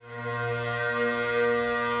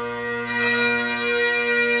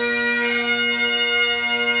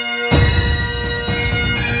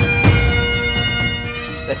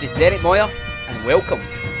This is Derek Moyer, and welcome to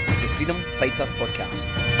the Freedom Fighter Podcast.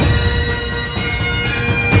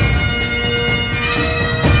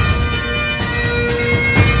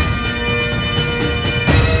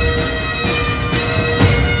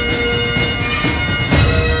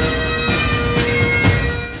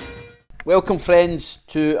 Welcome, friends,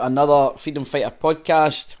 to another Freedom Fighter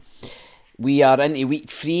Podcast. We are into week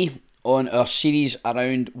 3 on our series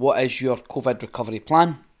around what is your COVID recovery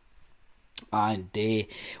plan. And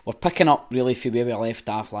we're picking up really from where we left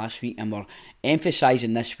off last week, and we're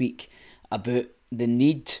emphasising this week about the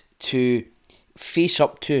need to face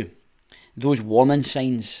up to those warning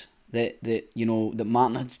signs that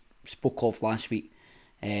Martin had spoke of last week.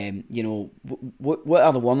 What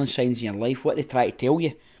are the warning signs in your life? What they try to tell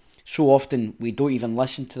you? So often we don't even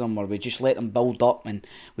listen to them, or we just let them build up, and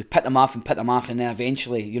we put them off, and then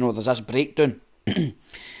eventually, there's this breakdown.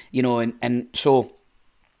 and so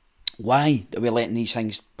why are we letting these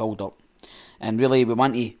things build up? And really, we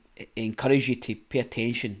want to encourage you to pay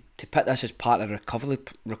attention, to put this as part of the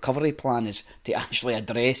recovery plan, is to actually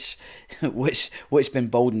address what's been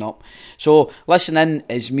building up. So listen in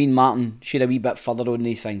as me and Martin share a wee bit further on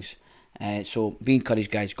these things. So be encouraged,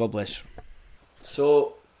 guys. God bless.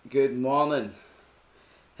 So, good morning.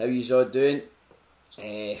 How you all doing?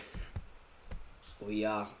 We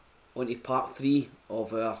are on to part 3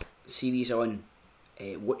 of our series on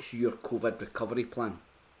what's your COVID recovery plan.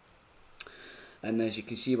 And as you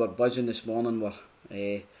can see, we're buzzing this morning.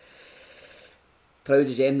 We're proud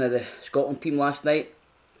as any of the Scotland team last night.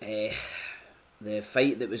 The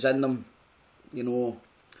fight that was in them,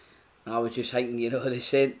 I was just thinking, they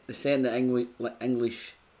sent the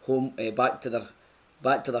English home, back to their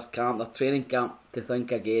camp, their training camp, to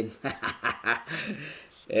think again.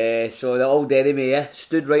 So the old enemy,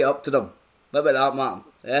 stood right up to them. What about that,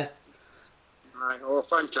 Martin?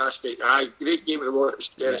 Fantastic. Great game to watch.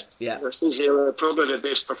 Yeah. This is probably the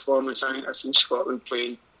best performance I think I've seen Scotland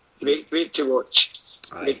playing. Great to watch.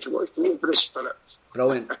 Aye. Great to watch. Great for the spirit.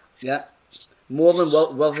 Brilliant. Yeah. More than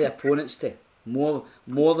worthy opponents to. More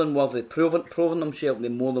than worthy. Proving themselves to be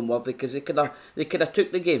more than worthy, because they could have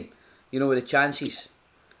took the game, with the chances.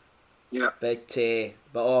 Yeah. But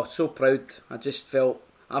so proud. I just felt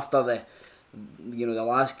after the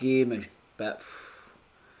last game, but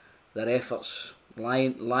their efforts,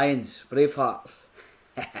 Lions, Bravehearts.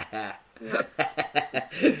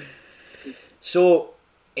 So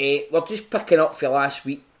we're just picking up for last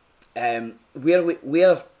week. Where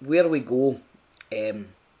we go.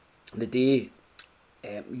 The day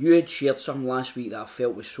you had shared something last week that I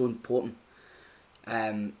felt was so important.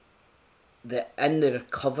 That in the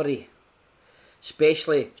recovery,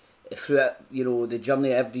 especially throughout the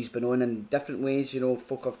journey everybody's been on in different ways.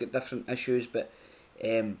 Folk have got different issues, but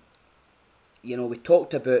we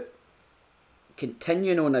talked about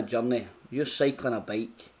continuing on a journey. You're cycling a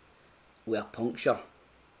bike with a puncture,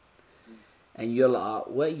 and you're like,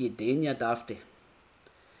 what are you doing, you dafty?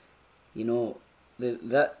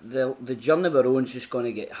 The journey we're on is just going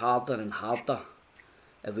to get harder and harder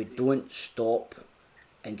if we don't stop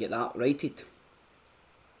and get that righted.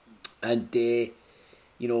 And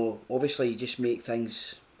obviously you just make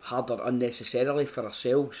things harder unnecessarily for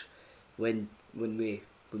ourselves when we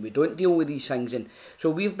don't deal with these things. And so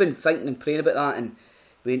we've been thinking and praying about that, and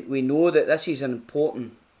we know that this is an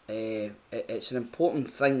important it's an important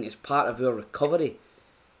thing as part of our recovery,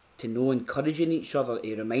 to know encouraging each other,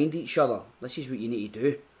 to remind each other, this is what you need to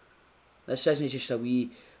do. This isn't just a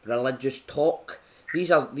wee religious talk.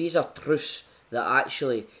 These are truths that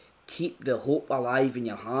actually keep the hope alive in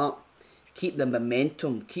your heart, keep the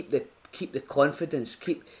momentum, keep the confidence,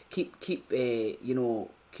 keep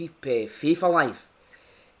faith alive.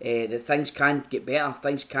 That things can get better,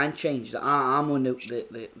 things can change. That I'm on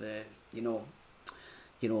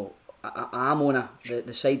I'm on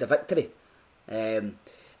the side of victory. And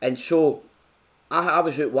so I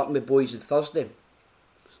was out working with boys on Thursday,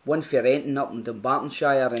 one for Renton up in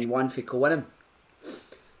Dumbartonshire and one for Cowannon,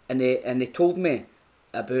 and they told me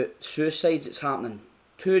about suicides that's happening.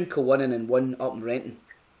 2 in Cowannon and 1 up in Renton,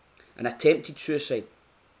 an attempted suicide.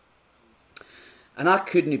 And I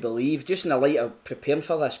couldn't believe, just in the light of preparing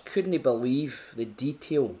for this, couldn't believe the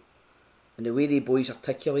detail and the way the boys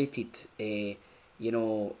articulated,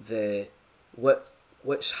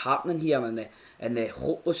 what's happening here, and the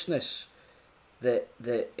hopelessness that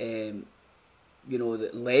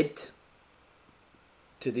led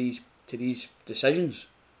to these decisions.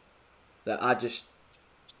 That I just,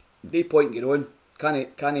 no point get on.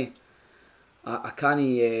 I can't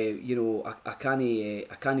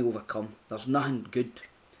overcome. There's nothing good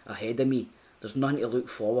ahead of me. There's nothing to look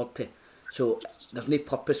forward to. So there's no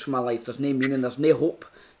purpose for my life, there's no meaning, there's no hope,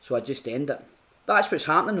 so I just end it. That's what's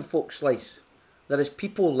happening in folks' lives. There is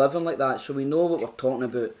people living like that, so we know what we're talking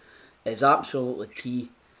about is absolutely key.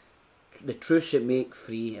 The truths that make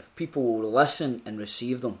free, if people will listen and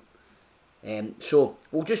receive them. So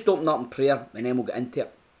we'll just open up in prayer and then we'll get into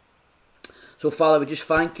it. So Father, we just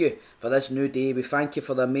thank you for this new day. We thank you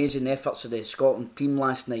for the amazing efforts of the Scotland team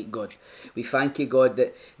last night, God. We thank you, God,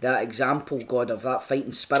 that example, God, of that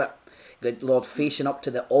fighting spirit, God, Lord, facing up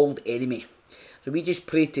to the old enemy. So we just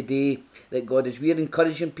pray today that, God, as we're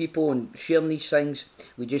encouraging people and sharing these things,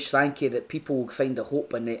 we just thank you that people will find the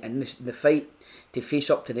hope in the fight to face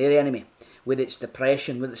up to their enemy, whether it's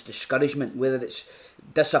depression, whether it's discouragement, whether it's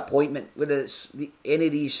disappointment, whether it's any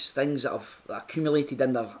of these things that have accumulated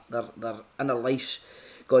in their inner lives.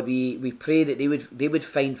 God, we pray that they would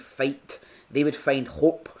find fight, they would find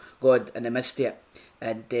hope, God, in the midst of it.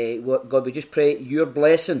 And God, we just pray your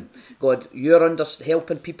blessing, God, your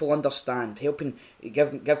helping people understand, helping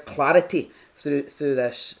give clarity through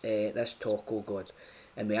this talk, oh God.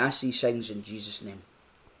 And we ask these things in Jesus' name.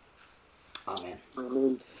 Amen.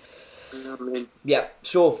 Amen. Amen. Yeah,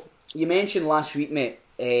 so you mentioned last week, mate,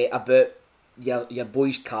 about your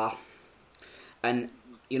boy's car. And,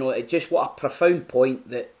 you know, it just, what a profound point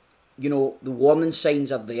that, you know, the warning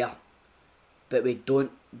signs are there, but we don't,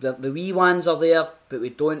 the wee ones are there, but we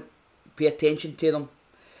don't pay attention to them.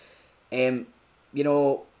 You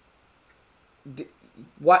know,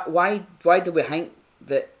 why do we think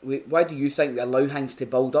that, why do you think we allow things to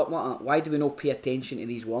build up like that? Why do we not pay attention to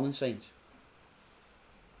these warning signs?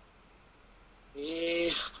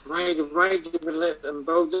 Why do we let them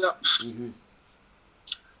build up? Mm-hmm.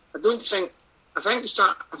 I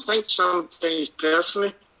think sometimes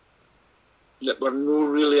personally that we're not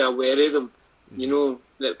really aware of them. You know,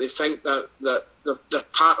 that we think that they're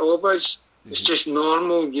part of us. It's just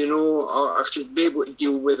normal, you know, or I should be able to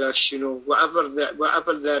deal with this, you know, whatever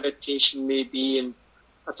the irritation may be. And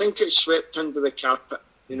I think it's swept under the carpet.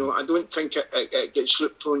 You know, I don't think it gets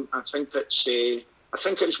looked on. I think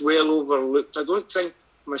it's well overlooked. I don't think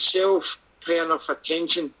myself pay enough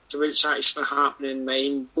attention to what's actually happening in my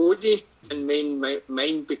own body and my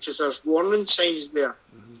mind, because there's warning signs there.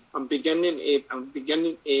 I'm beginning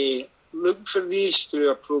to look for these through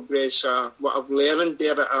a progress, what I've learned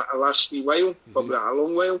there a last wee while, probably a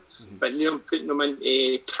long while, but now I'm putting them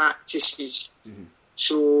into practices.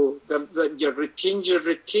 So your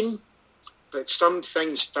routine, but some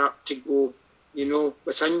things start to go, you know,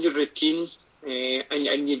 within your routine,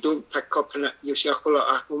 and you don't pick up on it. You say,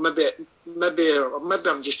 well, maybe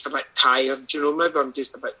I'm just a bit tired, you know, maybe I'm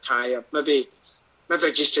just a bit tired, maybe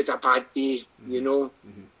I just had a bad day, you know,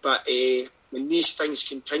 but when these things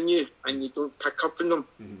continue and you don't pick up on them,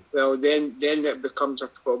 well, then it becomes a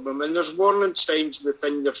problem. And there's warning signs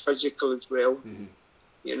within your physical as well.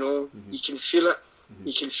 You know, you can feel it.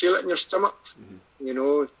 You can feel it in your stomach. You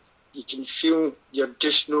know, you can feel you're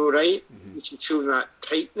just not right. You can feel that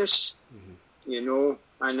tightness. You know,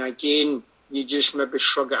 and again, you just maybe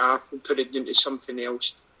shrug it off and put it into something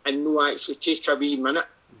else, and no, actually take a wee minute,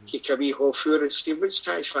 take a wee half hour and see what's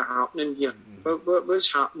actually happening here.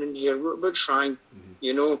 What's happening here? What's wrong?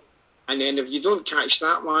 You know, and then if you don't catch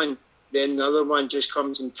that one, then the other one just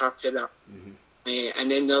comes and tap it up.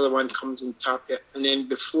 And then the other one comes and tap it. And then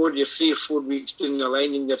before you're 3 or 4 weeks down the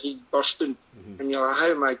line and your heat's bursting, and you're like,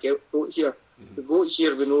 how am I got here? We got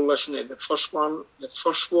here, we know, listen to the first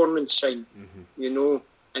warning sign, you know,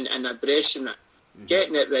 and addressing it,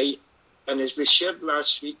 getting it right. And as we shared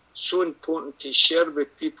last week, so important to share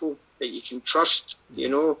with people that you can trust, you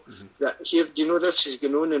know, that here, you know, this is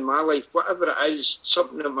going on in my life, whatever it is,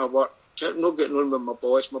 something in my work, not getting on with my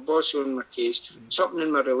boss on my case, something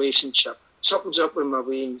in my relationship, something's up with my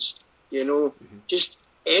veins, you know, just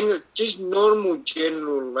normal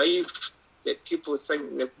general life that people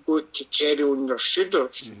think they've got to carry on their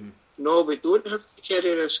shoulders. No, we don't have to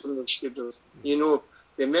carry this on our shoulders, you know.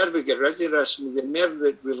 The more we get rid of this, the more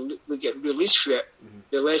that we get released from it,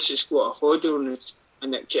 the less it's got a hold on it,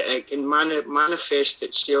 and it can manifest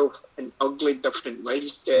itself in ugly, different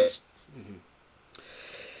ways.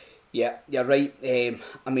 Yeah, you're right.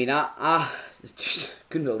 I mean, I just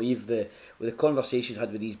couldn't believe the conversations I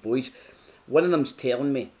had with these boys. One of them's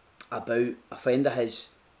telling me about a friend of his,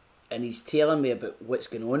 and he's telling me about what's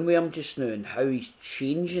going on with him just now and how he's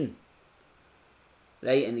changing.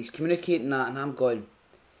 Right, and he's communicating that, and I'm going,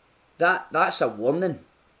 that's a warning.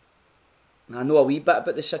 And I know a wee bit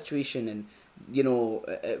about the situation, and you know,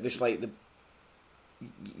 it was like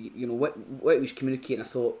what he was communicating. I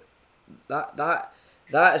thought that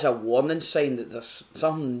is a warning sign that there's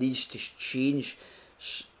something needs to change.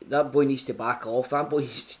 That boy needs to back off. That boy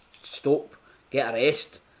needs stop, get a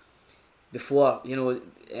rest before, you know.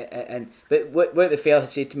 But what the fella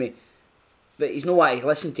said to me, but he's not wanting to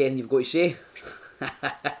listen to anything you've got to say.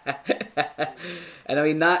 And I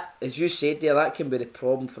mean, that, as you said there, that can be the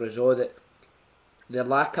problem for us all, that the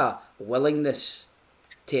lack of willingness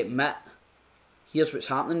to admit, here's what's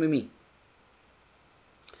happening with me.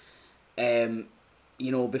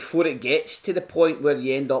 You know, before it gets to the point where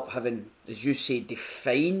you end up having, as you say,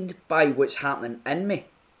 defined by what's happening in me.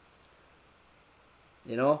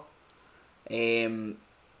 You know?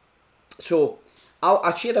 So,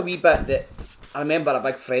 I'll share a wee bit that I remember a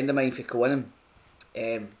big friend of mine for Coinham.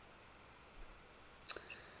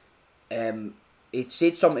 He'd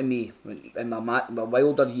said something to me in my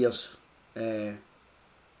wilder years. I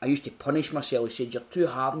used to punish myself. He said, "You're too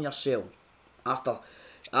hard on yourself."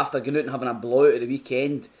 After going out and having a blowout at the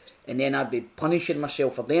weekend, and then I'd be punishing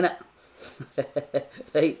myself for doing it.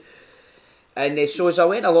 Right? And so as I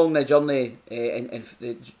went along the journey, and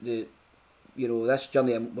the you know, this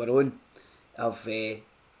journey we're on of the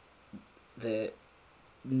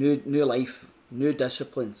new life, new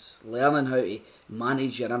disciplines, learning how to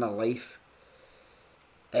manage your inner life,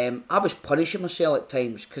 I was punishing myself at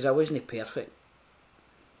times because I wasn't perfect.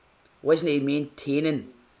 Wasn't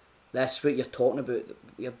maintaining this, what you're talking about.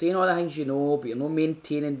 You're doing all the things you know, but you're not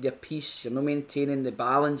maintaining your peace, you're not maintaining the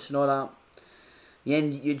balance and all that.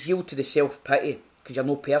 And you yield to the self-pity because you're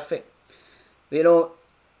not perfect. But, you know,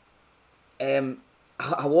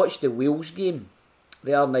 I watched the Wales game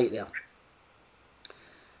the other night there.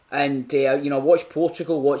 And, you know, I watched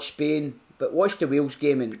Portugal, watched Spain, but watched the Wales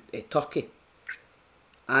game in Turkey.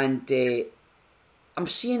 And I'm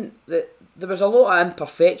seeing that there was a lot of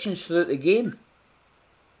imperfections throughout the game.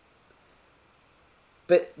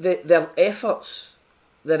 But their efforts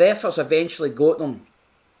eventually got them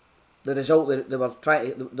the result that they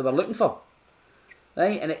were looking for,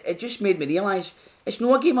 right? And it just made me realise it's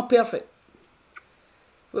not a game of perfect.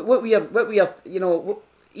 What we are, you know,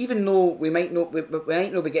 even though we might not be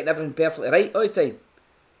getting everything perfectly right all the time,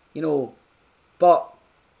 you know, but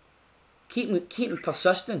keeping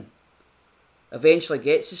persisting eventually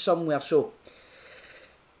gets us somewhere. So,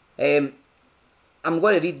 I'm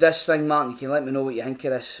going to read this thing, Martin. You can let me know what you think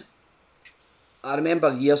of this. I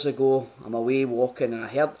remember years ago, I'm away walking, and I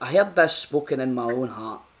heard this spoken in my own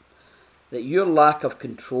heart, that your lack of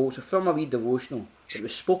control, so from a wee devotional, it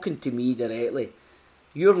was spoken to me directly.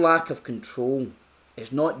 Your lack of control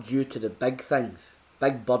is not due to the big things,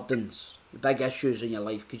 big burdens, the big issues in your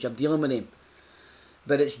life, because you're dealing with them.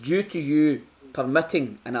 But it's due to you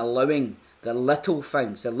permitting and allowing the little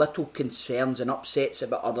things, the little concerns and upsets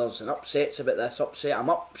about others, and upsets about this, I'm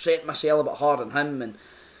upsetting myself about her and him,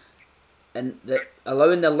 and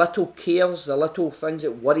allowing the little cares, the little things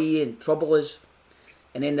that worry you and trouble us,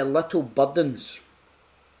 and then the little burdens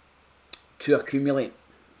to accumulate.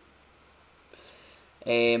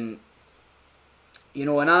 You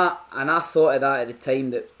know, and I thought of that at the time,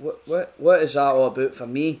 that what is that all about for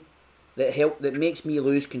me? That makes me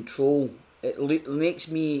lose control. It leads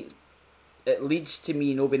to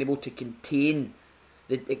me not being able to contain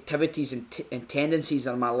the activities and tendencies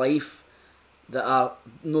in my life that are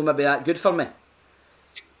not maybe that good for me.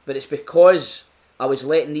 But it's because I was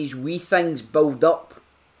letting these wee things build up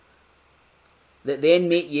that then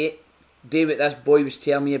make you do what this boy was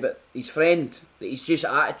telling me about his friend, that he's just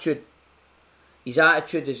attitude. His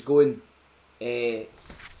attitude is going,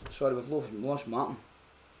 sorry, we've lost Martin.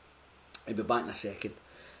 He'll be back in a second.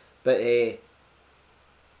 But, you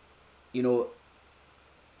know,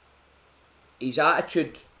 his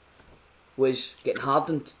attitude was getting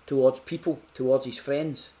hardened towards people, towards his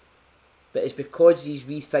friends. But it's because these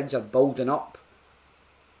wee things are building up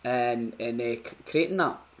and creating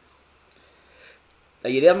that. Are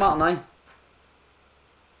you there, Martin?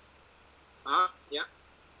 Yeah.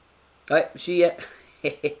 Right, see ya.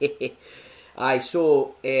 Aye,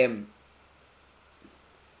 so,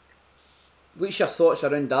 what's your thoughts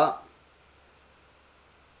around that?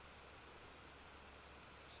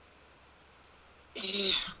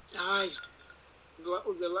 Aye,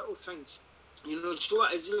 the little things, you know. So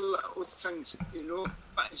what is the little things, you know?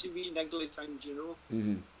 What is the wee niggly things, you know?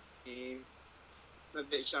 Mm-hmm.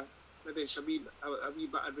 Maybe it's a wee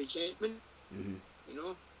bit of resentment, mm-hmm. you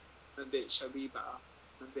know. Maybe it's a wee bit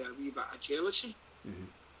of jealousy, mm-hmm.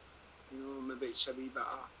 you know. Maybe it's a wee bit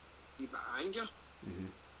of anger, mm-hmm.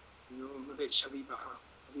 you know. Maybe it's a wee bit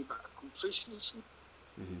of complacency,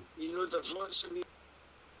 mm-hmm. you know. There's lots of wee.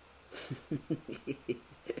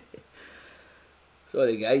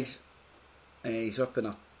 Sorry guys, he's up in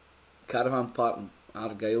a caravan park in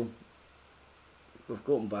Argyle. We've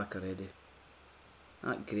got him back already.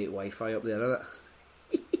 That great Wi-Fi up there, isn't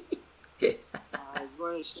it?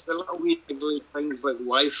 going to say the little wee niggly things like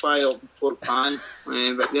Wi-Fi up in Port Pan,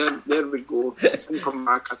 but there we go. I think I'm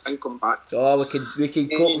back. Oh, we can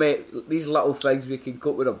cope, mate. These little things, we can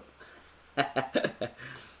cope with them.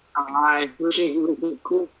 Aye, we can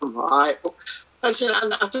cope with them. Aye. Listen,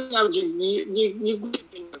 I think I would just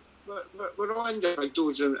we're all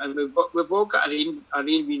individuals, and we've all got our own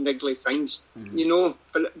wee niggly things, you know.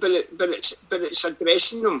 But it's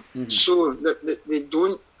addressing them so that they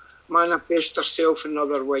don't manifest themselves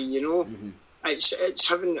another way, you know. It's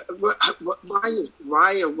having why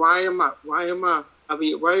am I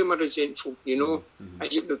resentful, you know?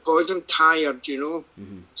 Is it because I'm tired, you know?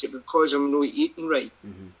 Is it because I'm not eating right?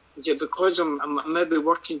 Is it because I'm maybe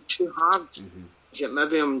working too hard? Is it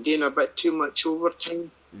maybe I'm doing a bit too much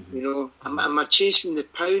overtime? You know, am I chasing the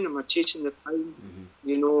pound?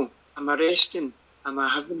 You know, am I resting? Am I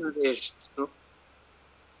having a rest? You know?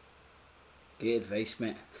 Great advice,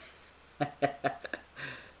 mate.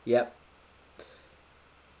 Yep.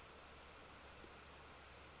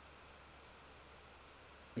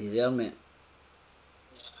 Are you there, mate?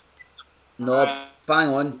 No, bang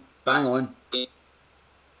on.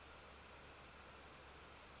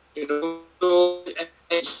 You know, so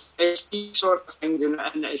it's these sort of things,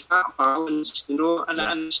 and it's that balance, you know, and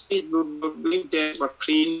instead we're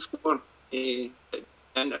praying for, and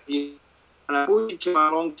I told to him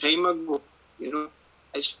a long time ago, you know,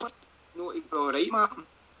 it's not to be alright, Martin.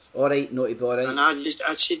 It's alright not to be alright. And I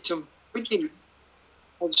said to him,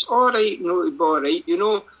 it's alright not to be alright, you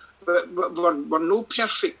know, but we're no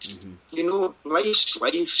perfect, you know, life's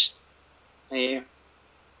lives.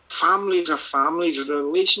 Families are families,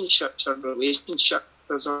 relationships are relationships.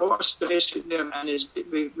 There's a lot of stress out there, and as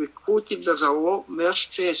we quoted, there's a lot more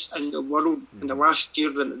stress in the world in the last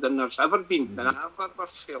year than there's ever been, than I've ever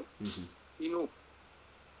felt, you know.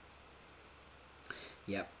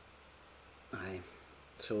 Yep. Aye.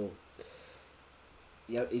 So,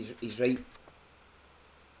 yeah, he's right.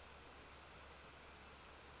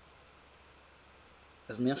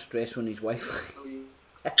 There's more stress on his wife.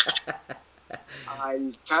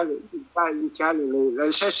 You can't relate.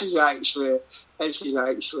 This is actually testing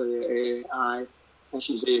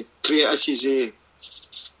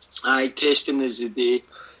as a day.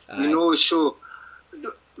 You know, so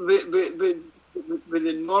with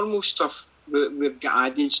the normal stuff, we've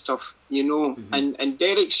got added stuff, you know. And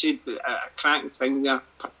Derek said a cracking thing there,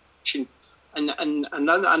 perfection. And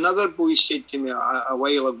another boy said to me a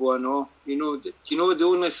while ago, the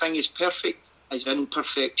only thing is perfect is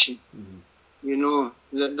imperfection. You know,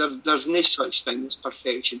 there's no such thing as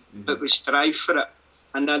perfection, but we strive for it.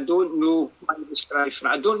 And I don't know why we strive for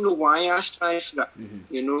it. I don't know why I strive for it.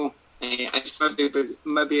 You know, maybe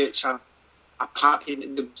it's a part of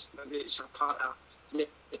maybe it's a part of the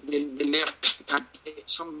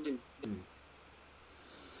something.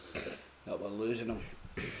 That we're losing them.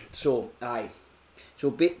 So, aye.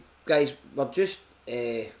 So, guys, we're just...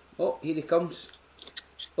 oh, here he comes.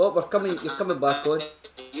 Oh, you're coming back on.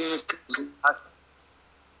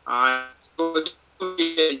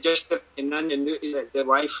 Just the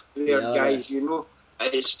wife there, guys, you know.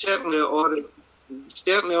 It's certainly alright not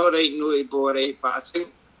to be alright, but I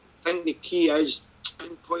think the key is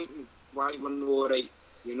pinpointing why we're not alright,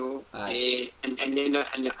 you know. And then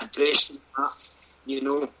addressing that, you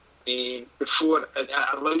know, before it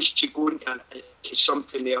allows you to go into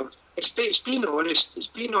something else. It's being honest. It's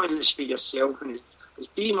being honest with yourself, and it's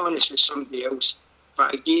being honest with somebody else.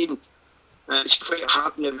 But again, it's quite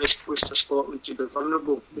hard in the west coast of Scotland to be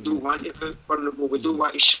vulnerable. We don't want to be vulnerable. We don't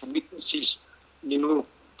want to show weaknesses, you know.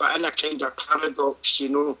 But in a kind of paradox, you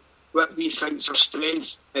know, what we think is our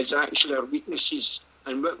strength is actually our weaknesses,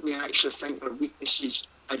 and what we actually think are weaknesses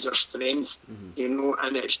is our strength, you know.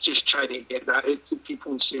 And it's just trying to get that out to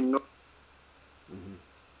people and say no.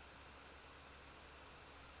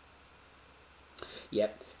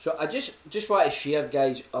 Yep. So I just want to share,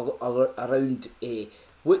 guys, around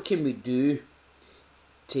what can we do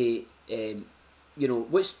to, you know,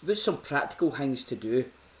 what's some practical things to do,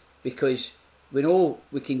 because we know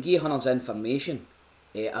we can give hunters information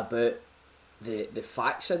about the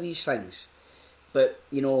facts of these things, but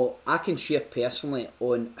you know, I can share personally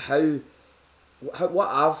on how what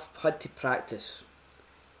I've had to practice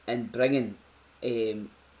in bringing.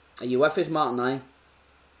 Are you with us, Martin? Aye.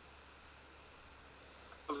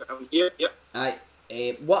 Yeah. Aye.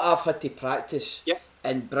 What I've had to practice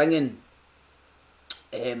in bringing,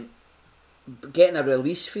 getting a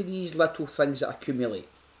release for these little things that accumulate.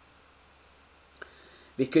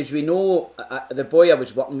 Because we know, the boy I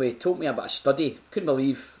was working with told me about a study. Couldn't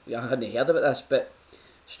believe I hadn't heard about this, but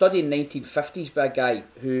study in 1950s by a guy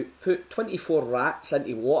who put 24 rats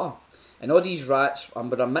into water And all these rats were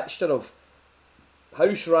a mixture of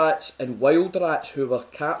house rats and wild rats who were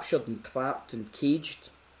captured and trapped and caged.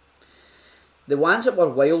 The ones that were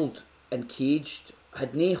wild and caged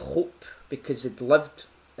had no hope because they'd lived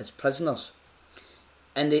as prisoners.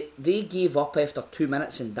 And they gave up after 2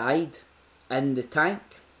 minutes and died in the tank.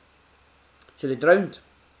 So they drowned.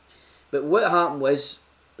 But what happened was,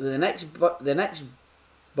 the next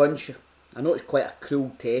bunch, I know it's quite a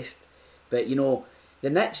cruel test, but you know, the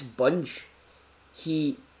next bunch,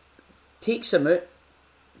 he takes them out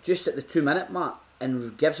just at the 2 minute mark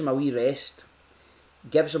and gives them a wee rest,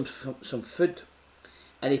 gives them some food,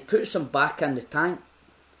 and he puts them back in the tank.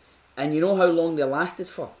 And you know how long they lasted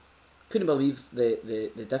for? Couldn't believe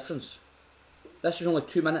the difference. This was only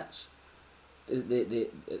 2 minutes. With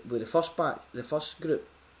the first batch, the first group.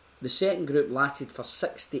 The second group lasted for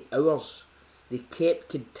 60 hours. They kept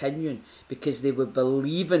continuing because they were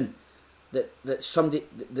believing that somebody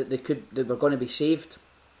that they were going to be saved.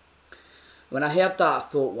 When I heard that, I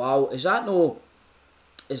thought, wow, is that no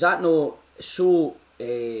so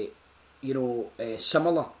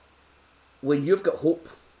similar? When you've got hope,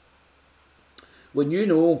 when you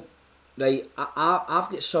know, right, I've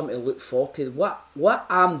got something to look forward to. What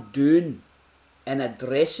I'm doing in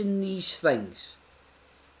addressing these things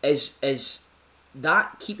is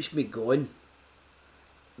that keeps me going.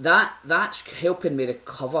 That's helping me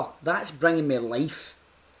recover. That's bringing me life.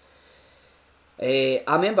 I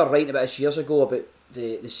remember writing about this years ago about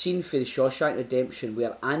the scene for the Shawshank Redemption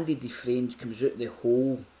where Andy Dufresne comes out of the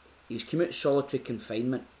hole. He's come out of solitary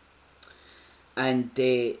confinement, and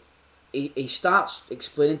he starts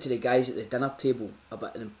explaining to the guys at the dinner table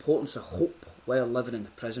about the importance of hope while living in the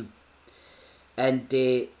prison. And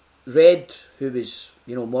Red, who was,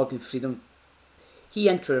 Morgan Freedom, he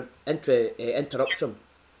interrupts him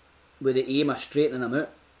with the aim of straightening him out,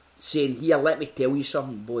 saying, "Here, let me tell you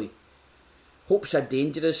something, boy. Hope's a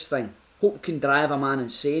dangerous thing. Hope can drive a man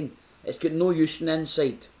insane. It's got no use on the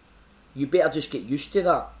inside. You better just get used to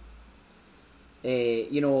that."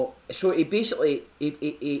 So he basically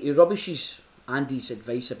he rubbishes Andy's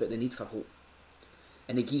advice about the need for hope,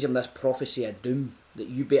 and he gives him this prophecy of doom that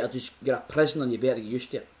you're a prisoner and you better get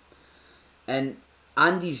used to it. And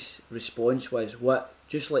Andy's response was, "What?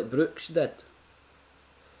 Just like Brooks did?"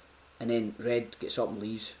 And then Red gets up and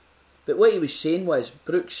leaves. But what he was saying was,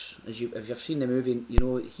 Brooks, if you've seen the movie,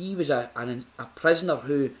 he was a prisoner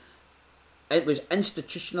who, it was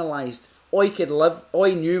institutionalised. All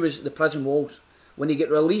he knew was the prison walls. When he got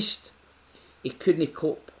released, he couldn't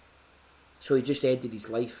cope, so he just ended his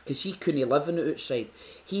life because he couldn't live on the outside.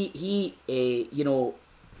 He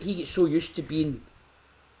gets so used to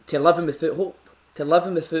living without hope, to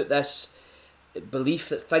living without this belief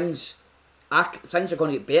that things are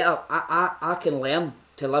going to get better. I can learn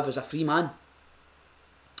to live as a free man.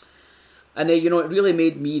 And it really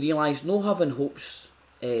made me realise no having hope's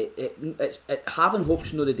having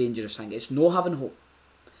hope's not the dangerous thing. It's no having hope.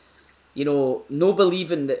 No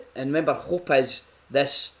believing that. And remember, hope is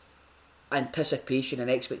this anticipation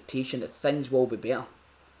and expectation that things will be better,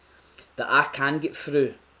 that I can get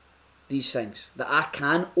through these things, that I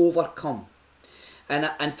can overcome.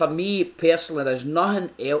 And for me personally, there's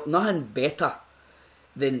nothing better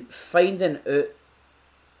than finding out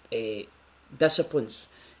disciplines,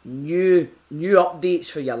 new updates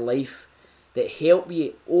for your life that help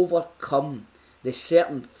you overcome the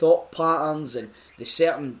certain thought patterns and the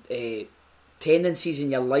certain tendencies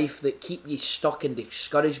in your life that keep you stuck in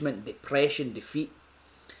discouragement, depression, defeat.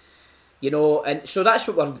 And so that's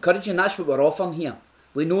what we're encouraging, that's what we're offering here.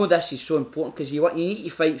 We know this is so important because you need to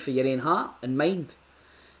fight for your own heart and mind.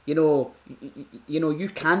 You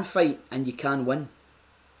can fight and you can win.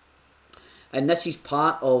 And this is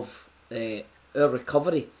part of our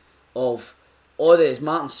recovery of all that, as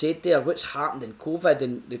Martin said there, what's happened in COVID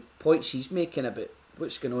and the points he's making about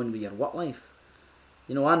what's going on with your work life.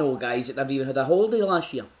 I know guys that never even had a holiday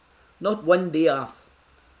last year, not one day off,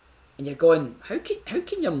 and you're going, how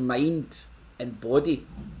can your mind and body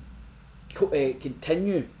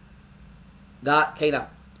continue that kind of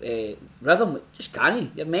rhythm? Just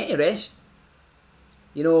can't. You're meant to rest.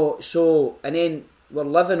 So, and then we're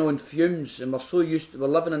living on fumes and we're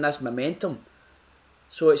living in this momentum.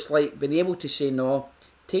 So it's like being able to say no,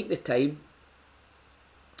 take the time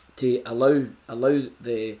to allow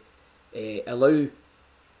the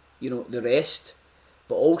rest,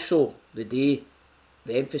 but also the day.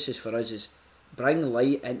 The emphasis for us is bring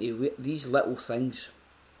light into these little things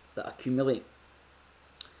that accumulate.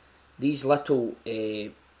 These little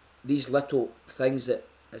things that,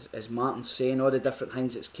 as Martin's saying, all the different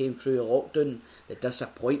things that came through the lockdown, the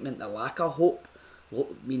disappointment, the lack of hope,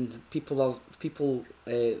 people that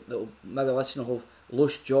will maybe listen have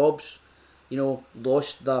lost jobs,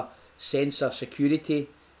 lost their sense of security,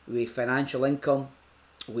 with financial income,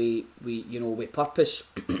 with purpose.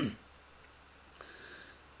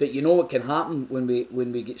 But what can happen when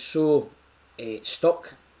we get so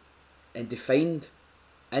stuck and defined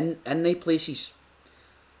in the places,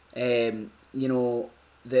 that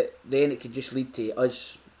then it can just lead to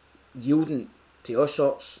us yielding to all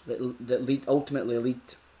sorts that ultimately lead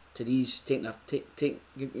to these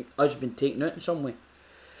us being taken out in some way.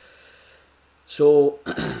 So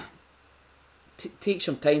take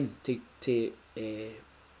some time to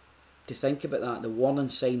think about that, the warning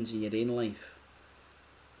signs in your own life,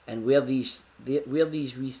 and where these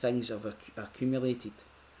wee things have accumulated.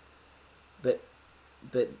 But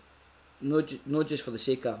not just for the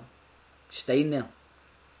sake of staying there.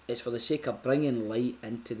 It's for the sake of bringing light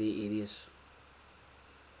into the areas.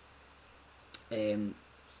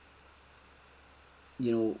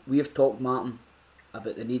 We have talked, Martin,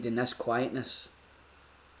 about the need in this quietness,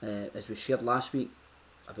 as we shared last week,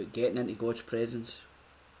 about getting into God's presence,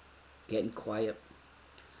 getting quiet,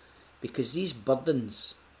 because these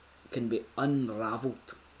burdens can be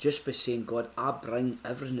unravelled just by saying, God, I bring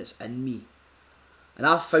everything that's in me. And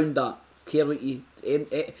I've found that, care what you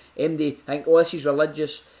MD think, this is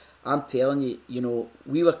religious. I'm telling you,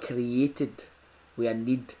 we were created with a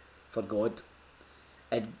need for God,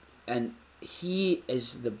 and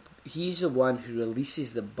He's the one who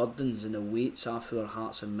releases the burdens and the weights off our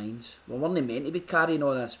hearts and minds. We're not meant to be carrying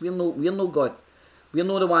all this. We're no God. We're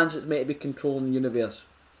not the ones that's meant to be controlling the universe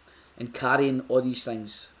and carrying all these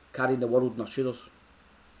things, carrying the world on our shoulders.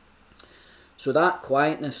 So that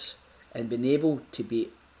quietness and being able to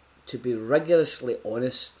be rigorously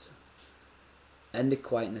honest in the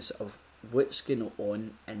quietness of what's going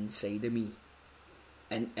on inside of me,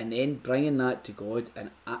 and then bringing that to God,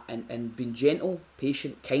 and being gentle,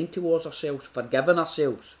 patient, kind towards ourselves, forgiving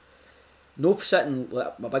ourselves. No sitting,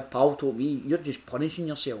 like my big pal told me, you're just punishing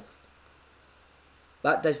yourself.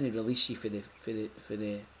 That doesn't release you for the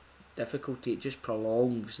difficulty. It just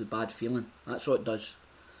prolongs the bad feeling. That's what it does.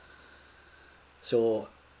 So,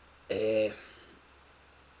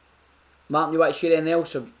 Martin, you want to share anything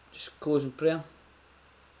else, or just closing prayer?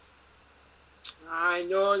 I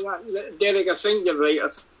know, Derek, I think you're right.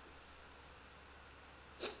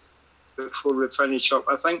 Before we finish up,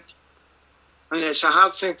 I think, and it's a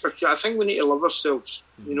hard thing I think we need to love ourselves,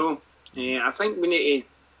 I think we need to,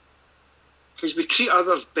 because we treat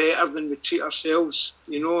others better than we treat ourselves,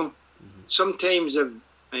 Sometimes a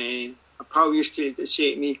pal used to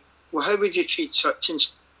say to me, well, how would you treat such and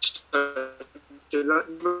such? I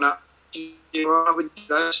would do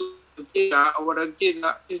this, do that, or I'd do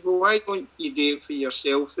that. Well, why don't you do it for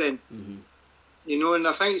yourself then? And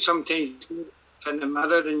I think sometimes you look in the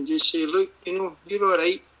mirror and just say, look, you're all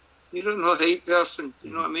right. You're an all right person.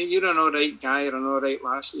 You know what I mean? You're an all right guy or an all right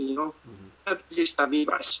lassie. Just a wee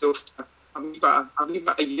bit of self, a wee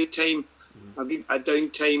bit of you time, a wee bit of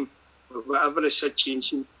downtime, whatever the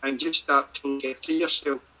situation, and just start to get to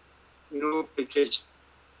yourself. Because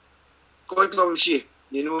God loves you.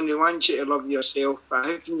 And He wants you to love yourself. But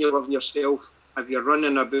how can you love yourself if you're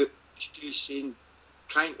running about,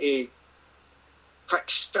 trying to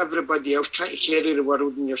fix everybody else, trying to carry the world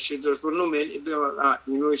on your shoulders? We're not meant to be like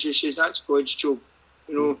that. She says that's God's job.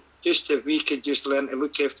 Just if we could just learn to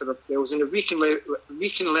look after ourselves, and if we can learn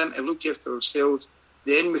to look after ourselves,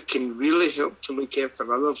 then we can really help to look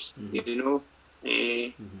after others.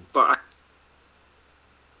 But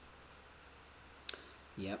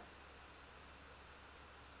yep.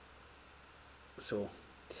 So,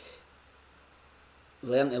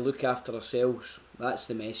 learn to look after ourselves. That's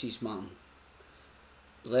the message, Martin.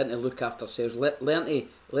 Learn to look after ourselves. Learn to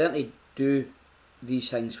do these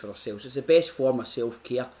things for ourselves. It's the best form of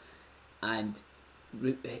self-care, and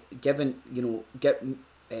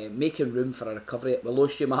making room for a recovery. We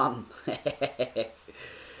lost you, Martin.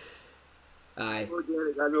 Aye. Oh,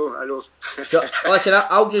 Derek, I know. So, listen,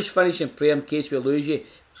 I'll just finish in prayer in case we lose you.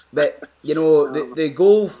 But the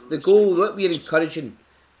goal that we're encouraging,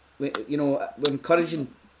 we're encouraging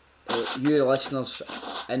you, the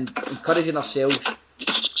listeners, and encouraging ourselves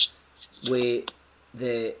with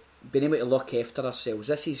the being able to look after ourselves.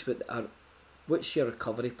 This is what's your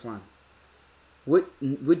recovery plan? What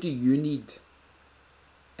do you need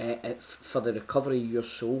for the recovery of your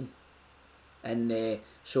soul? And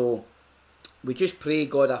so we just pray,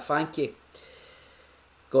 God, I thank you,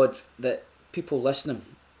 God, that people listening,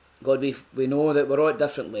 God, we know that we're all at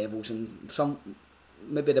different levels, and some,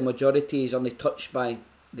 maybe the majority is only touched by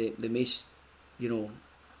the most, the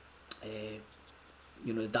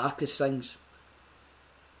darkest things.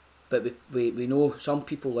 but we know some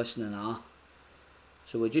people listening are.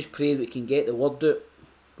 So we just pray that we can get the word out.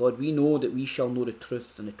 God, we know that we shall know the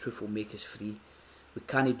truth, and the truth will make us free. We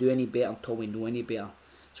can't do any better until we know any better.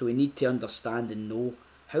 So we need to understand and know,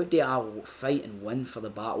 how do I fight and win for the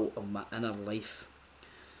battle of my inner life?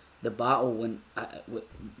 The battle when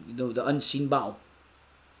the unseen battle,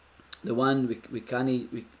 the one we can't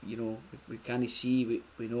see,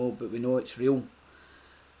 we know, but we know it's real.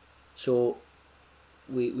 So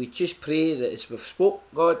we just pray that as we've spoke,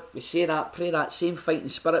 God, we pray that same fighting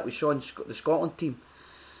spirit we saw in the Scotland team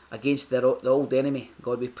against the old enemy.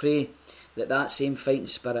 God, we pray that same fighting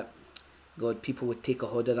spirit, God, people would take a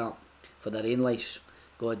hold of that for their own lives,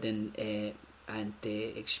 God, and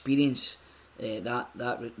experience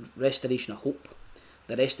that restoration of hope,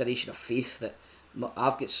 the restoration of faith that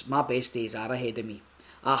I've got. My best days are ahead of me.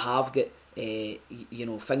 I have got,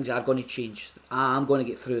 things are going to change. I'm going to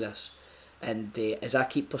get through this, and as I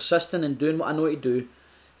keep persisting and doing what I know to do,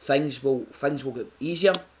 things will get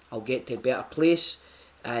easier. I'll get to a better place,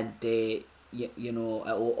 and it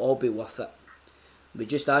will all be worth it. We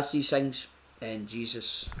just ask these things in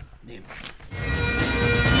Jesus' name.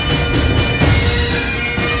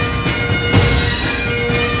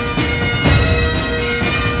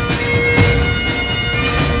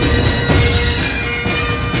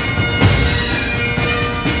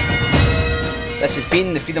 This has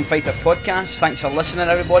been the Freedom Fighter podcast. Thanks for listening,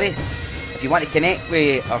 everybody. If you want to connect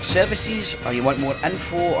with our services, or you want more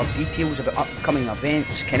info or details about upcoming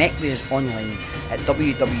events, connect with us online at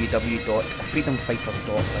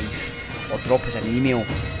www.freedomfighters.life, or drop us an email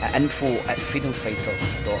at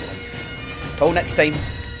info@freedomfighters.life. Till next time,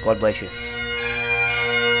 God bless you.